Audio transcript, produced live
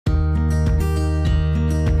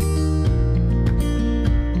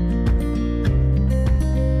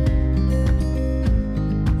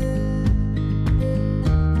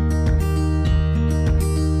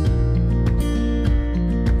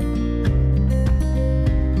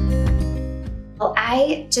Well,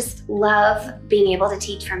 I just love being able to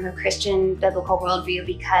teach from a Christian biblical worldview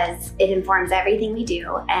because it informs everything we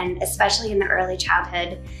do, and especially in the early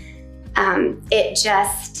childhood, it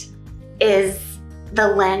just is the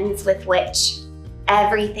lens with which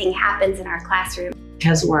everything happens in our classroom.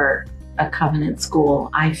 Because we're a covenant school,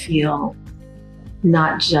 I feel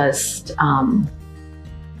not just the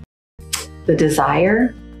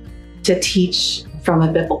desire to teach from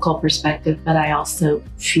a biblical perspective, but I also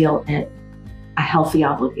feel it a healthy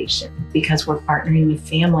obligation because we're partnering with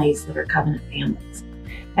families that are covenant families,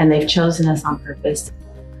 and they've chosen us on purpose.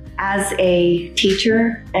 As a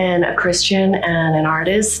teacher and a Christian and an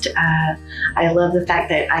artist, I love the fact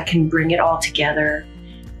that I can bring it all together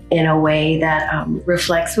in a way that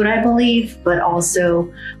reflects what I believe, but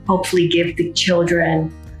also hopefully give the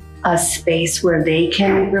children a space where they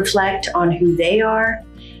can reflect on who they are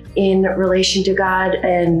in relation to God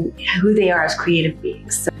and who they are as creative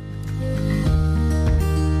beings.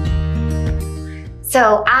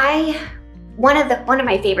 So one of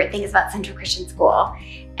my favorite things about Central Christian School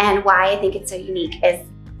and why I think it's so unique is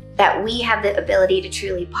that we have the ability to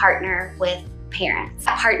truly partner with parents.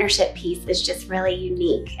 That partnership piece is just really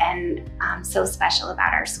unique and so special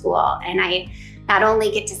about our school. And I not only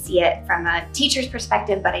get to see it from a teacher's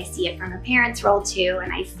perspective, but I see it from a parent's role too.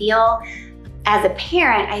 And I feel, as a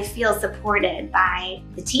parent, I feel supported by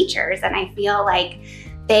the teachers, and I feel like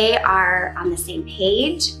they are on the same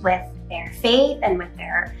page with their faith and with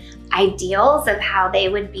their ideals of how they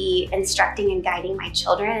would be instructing and guiding my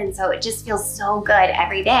children. And so it just feels so good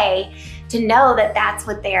every day to know that that's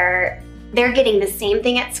what they're getting, the same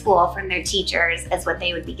thing at school from their teachers as what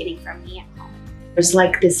they would be getting from me at home. There's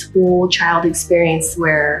like this whole child experience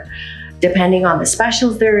where, depending on the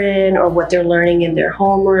specials they're in or what they're learning in their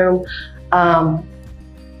homeroom,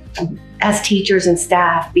 as teachers and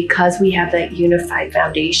staff, because we have that unified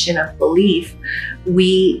foundation of belief,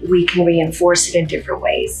 we can reinforce it in different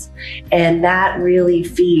ways. And that really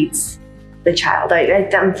feeds the child.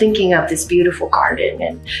 I'm thinking of this beautiful garden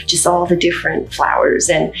and just all the different flowers,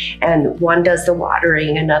 and one does the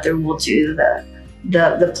watering, another will do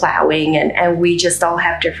the plowing, and we just all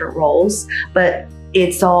have different roles, but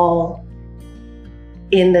it's all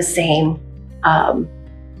in the same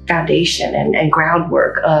foundation and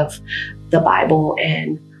groundwork of the Bible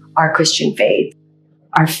and our Christian faith.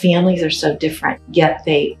 Our families are so different, yet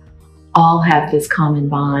they all have this common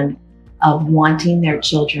bond of wanting their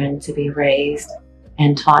children to be raised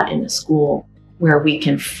and taught in a school where we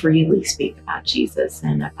can freely speak about Jesus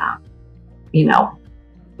and about,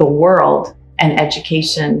 the world and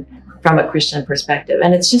education from a Christian perspective.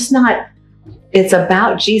 And it's just not, it's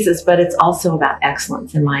about Jesus, but it's also about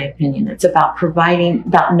excellence, in my opinion. It's about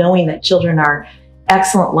about knowing that children are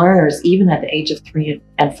excellent learners. Even at the age of 3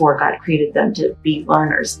 and 4, God created them to be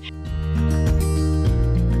learners.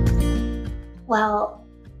 Well,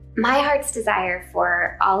 my heart's desire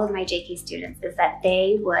for all of my JK students is that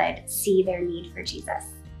they would see their need for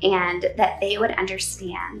Jesus and that they would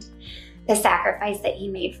understand the sacrifice that he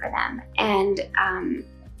made for them. And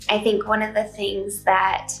I think one of the things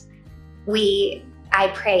that I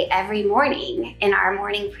pray every morning in our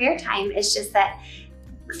morning prayer time is just that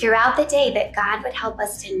throughout the day that God would help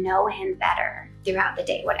us to know him better throughout the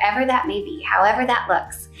day, whatever that may be, however that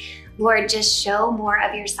looks. Lord, just show more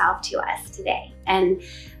of yourself to us today. And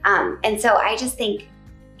so I just think,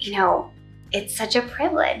 it's such a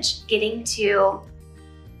privilege getting to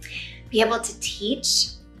be able to teach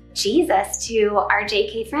Jesus to our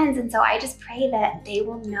JK friends. And so I just pray that they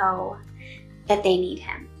will know that they need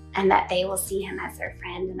him and that they will see him as their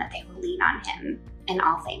friend and that they will lean on him in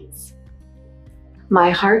all things. My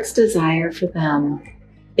heart's desire for them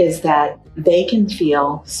is that they can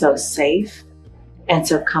feel so safe and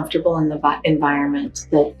so comfortable in the environment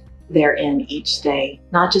that they're in each day,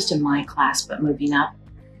 not just in my class, but moving up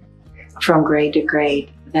from grade to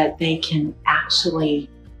grade, that they can actually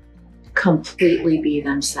completely be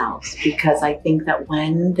themselves. Because I think that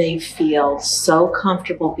when they feel so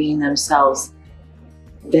comfortable being themselves,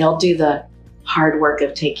 they'll do the hard work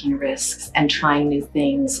of taking risks and trying new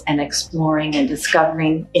things and exploring and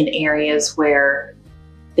discovering in areas where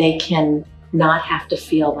they can not have to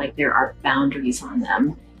feel like there are boundaries on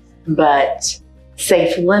them, but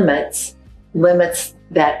safe limits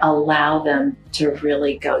that allow them to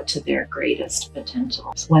really go to their greatest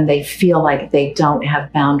potential. When they feel like they don't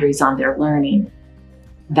have boundaries on their learning,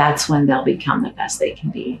 that's when they'll become the best they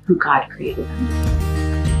can be, who God created them.